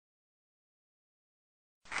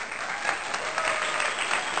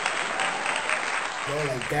Go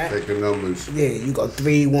like that. Take the numbers. Yeah, you go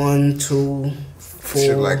 3, 1, 2, 4,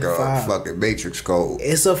 Shit like a 5. fucking Matrix code.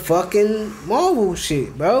 It's a fucking Marvel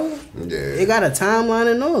shit, bro. Yeah. It got a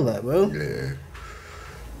timeline and all that, bro. Yeah.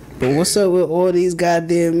 But what's up with all these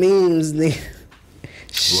goddamn memes, nigga?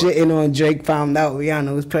 Shitting on Drake found out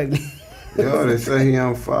Rhianna was pregnant. Yo, they say he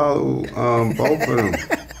unfollowed both of them.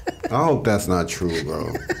 I hope that's not true,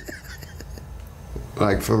 bro.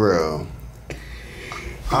 Like, for real.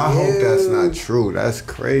 I hope that's not true. That's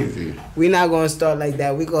crazy. We not gonna start like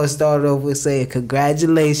that. We gonna start off with saying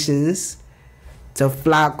congratulations to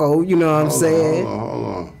Flacco. You know what I'm saying? Hold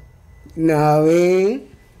on. You know what I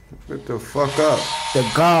mean? What the fuck up? The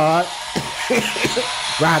God,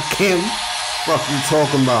 Rakim, Fuck you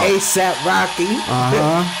talking about? ASAP Rocky.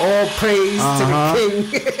 All praise to the king.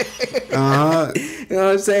 You know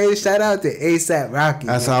what I'm saying? Shout out to ASAP Rocky.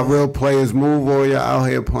 That's how real players move, or y'all out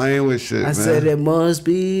here playing with shit, I man. said it must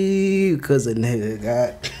be because a nigga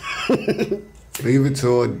got. Leave it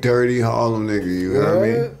to a dirty Harlem nigga, you heard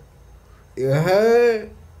me? You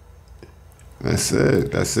heard? That's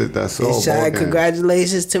it. That's all. And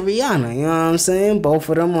congratulations to Rhianna. You know what I'm saying? Both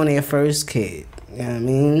of them on their first kid. You know what I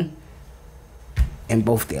mean? In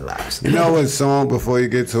both their lives. You know what song, before you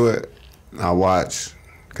get to it, I watched,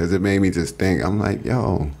 because it made me just think. I'm like,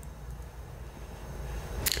 yo,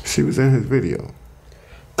 she was in his video.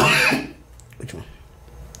 Which one?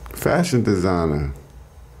 Fashion designer.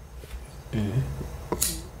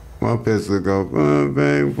 My pistol go boom,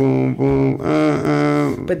 bang, boom,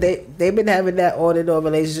 boom, But they've been having that on-and-off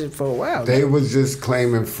relationship for a while. They was just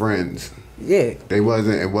claiming friends. Yeah. It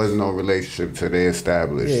wasn't no relationship till they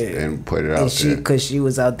established and put it out there. Because she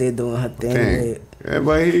was out there doing her thing. Yeah,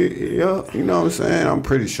 but he, yo, you know what I'm saying? I'm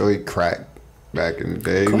pretty sure he cracked back in the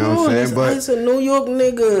day. You know what I'm saying? But it's a New York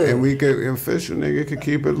nigga. And an official nigga could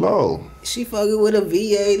keep it low. She fucking with a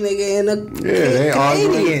VA nigga and a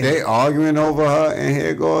Canadian. They arguing over her, and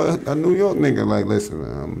here go a New York nigga. Like, listen,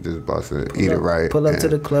 man, I'm just busting, eat it right. Pull up to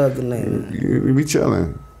the club tonight. We be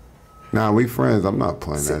chilling. Nah, we friends. I'm not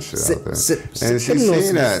playing that shit out there. And she's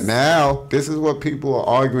seen that. Now, this is what people are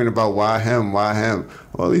arguing about. Why him? Why him?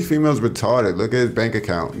 Well, these females retarded. Look at his bank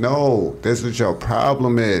account. No, this is what your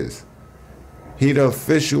problem is. He the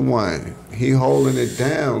official one. He holding it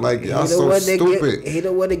down. Like, y'all so stupid. He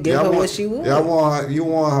don't want to give her what she wants. You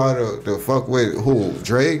want her to fuck with who?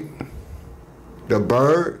 Drake? The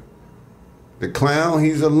bird? The clown?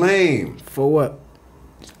 He's a lame. For what?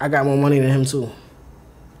 I got more money than him too.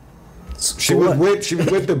 She was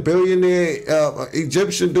with the billionaire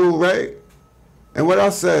Egyptian dude, right? And what I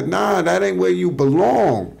said, nah, that ain't where you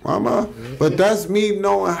belong, mama. But that's me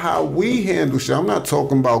knowing how we handle shit. I'm not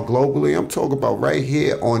talking about globally. I'm talking about right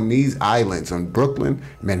here on these islands, on Brooklyn,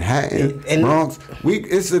 Manhattan, and Bronx.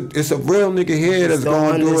 It's a real nigga here that's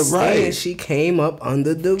going to do it right. She came up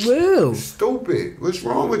under the roof. Stupid. What's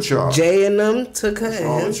wrong with y'all? Jay and them took her. What's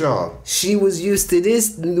wrong with y'all? She was used to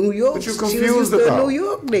this New York. What you confused about? New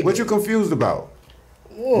York nigga. What you confused about?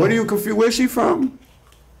 What are you confused? Where's she from?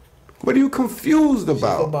 What are you confused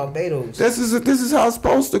about? She's from Barbados. This is how it's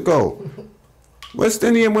supposed to go. West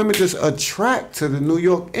Indian women just attract to the New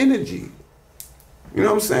York energy. You know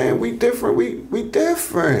what I'm saying? We different. We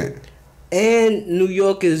different. And New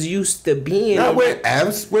York is used to being... Not with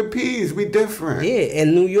F's, with P's. We different. Yeah,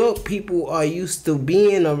 and New York people are used to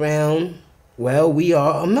being around... Well, we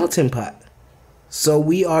are a melting pot. So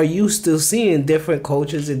we are used to seeing different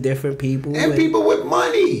cultures and different people. And people with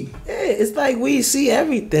money. Yeah, it's like we see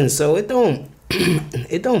everything, so it don't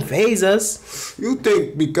it don't faze us. You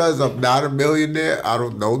think because I'm not a millionaire, I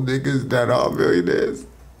don't know niggas that are millionaires?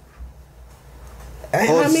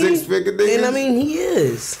 Or six-figure niggas? And I mean, he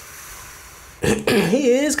is.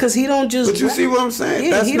 He is, because he don't just... But you see what I'm saying?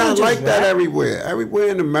 Yeah, that's not like that everywhere. Everywhere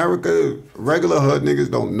in America, regular hood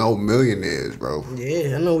niggas don't know millionaires, bro.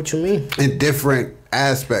 Yeah, I know what you mean. In different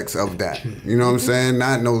aspects of that. You know what I'm saying?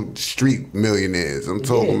 Not no street millionaires. I'm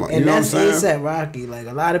talking about, you know what I'm saying? And that's ASAP Rocky. Like,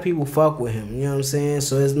 a lot of people fuck with him. You know what I'm saying?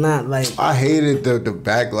 So it's not like... I hated the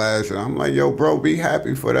backlash. And I'm like, yo, bro, be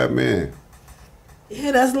happy for that man.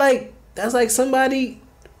 Yeah, that's like somebody...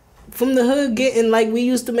 from the hood getting, like we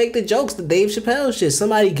used to make the jokes, the Dave Chappelle shit.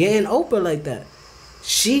 Somebody getting Oprah like that.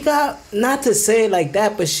 She got, not to say it like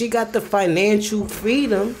that, but she got the financial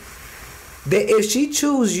freedom that if she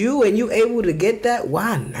choose you and you able to get that,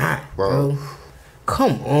 why not, bro?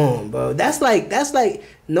 Come on, bro. That's like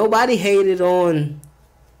nobody hated on,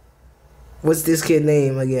 what's this kid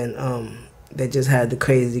name again? That just had the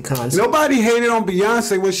crazy concert. Nobody hated on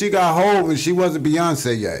Beyonce when she got Hov and she wasn't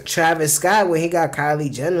Beyonce yet. Travis Scott when he got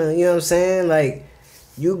Kylie Jenner, you know what I'm saying? Like,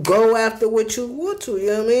 you go after what you want to, you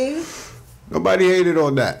know what I mean? Nobody hated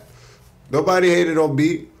on that. Nobody hated on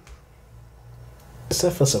Beat.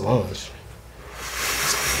 Except for Solange.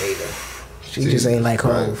 She just ain't like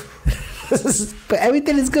Hov. But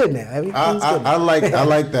everything is good now. Everything's good. I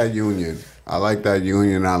like that union. I like that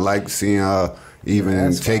union. I like seeing her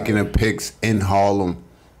even taking the pics in Harlem.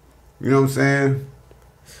 You know what I'm saying?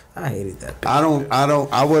 I hated that picture.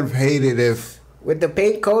 I would have hated if with the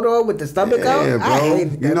pink coat on, with the stomach out. Yeah, bro. I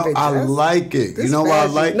hated that picture. I like it. You know why I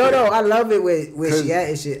like it? No, I love it with she at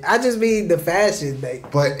and shit. I just mean the fashion,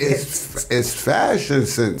 like. But it's fashion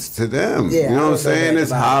sense to them. Yeah, you know what I'm saying? It's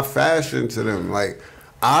high fashion to them. Like,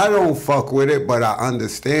 I don't fuck with it, but I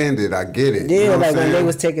understand it. I get it. Yeah, you know like when they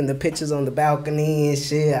was taking the pictures on the balcony and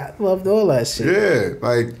shit. I loved all that shit. Yeah,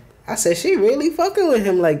 like. I said, she really fucking with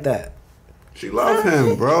him like that. She love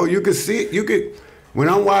him, bro. You could see it. You could. When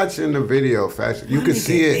I'm watching the video, fashion, you can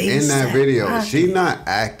see it in that video. She not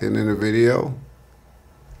acting in the video.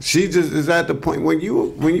 She just is at the point when you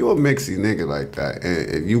a mixy nigga like that,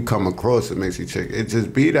 and you come across a mixy chick, it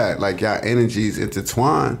just be that like y'all energies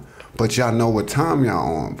intertwine, but y'all know what time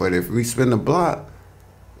y'all on. But if we spin the block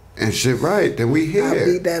and shit right, then we here. I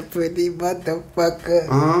be that pretty motherfucker.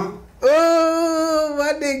 Oh,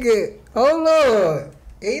 my nigga, hold on.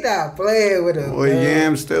 He not playing with him. Boy,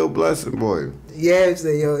 Yam still blessing, boy. Yam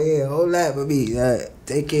said, yo, yeah, hold that for me.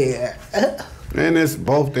 Take care. And it's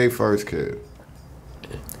both their first kid.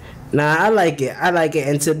 Nah, I like it.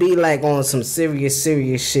 And to be like on some serious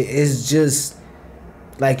shit, it's just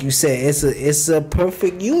like you said, it's a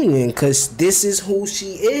perfect union because this is who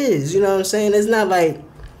she is. You know what I'm saying? It's not like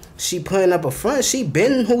she putting up a front. She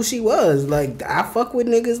been who she was. Like, I fuck with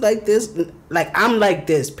niggas like this. Like, I'm like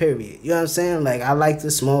this, period. You know what I'm saying? Like, I like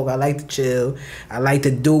to smoke. I like to chill. I like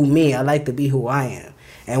to do me. I like to be who I am.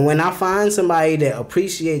 And when I find somebody that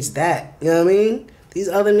appreciates that, you know what I mean? These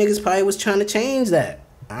other niggas probably was trying to change that.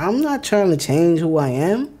 I'm not trying to change who I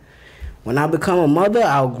am. When I become a mother,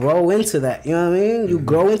 I'll grow into that. You know what I mean? You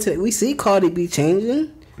grow into it. We see Cardi B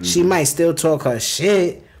changing. She might still talk her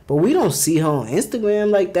shit. But we don't see her on Instagram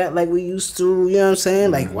like that, like we used to. You know what I'm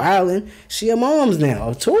saying? Like wildin'. She a mom's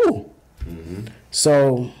now too.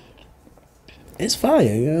 So it's fire.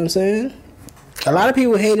 You know what I'm saying? A lot of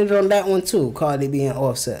people hated on that one too. Cardi being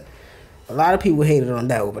Offset. A lot of people hated on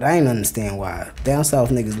that one, but I ain't understand why. Down south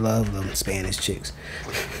niggas love them Spanish chicks,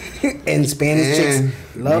 and Spanish chicks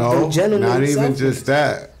love them gentlemen. Not even just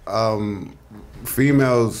that.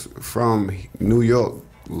 Females from New York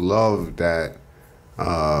love that.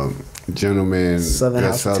 Gentlemen, Southern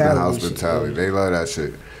hospitality. They love that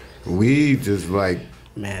shit. We just like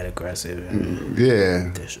mad aggressive and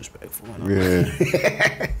disrespectful.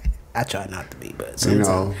 Yeah. I try not to be, but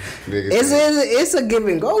sometimes it's a give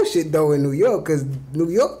and go shit though in New York because New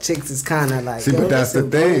York chicks is kind of like. See, but that's the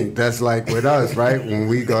thing. That's like with us, right? When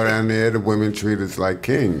we go down there, the women treat us like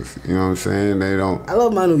kings. You know what I'm saying? They don't. I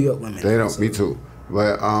love my New York women. They don't. Me too.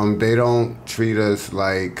 But they don't treat us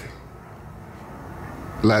like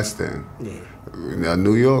less than. Yeah. A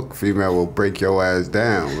New York female will break your ass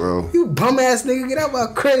down, bro. You bum ass nigga, get out my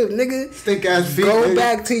crib, nigga. Stink ass feet. Go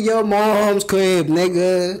back to your mom's crib,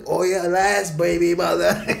 nigga, or your last baby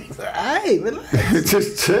mother. Alright, relax.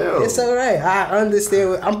 Just chill. It's alright. I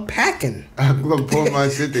understand. I'm packing. I'm gonna pull my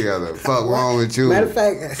shit together. Fuck wrong with you? Matter of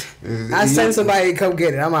fact, I send somebody to come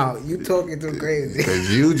get it. I'm out. You talking too crazy. Cause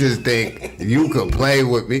you just think you could play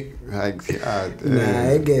with me. Like, God damn.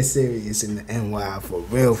 Nah, it gets serious in the NY for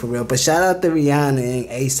real. But shout out to Rhianna and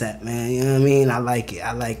ASAP, man. You know what I mean? I like it.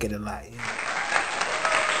 I like it a lot. Yeah.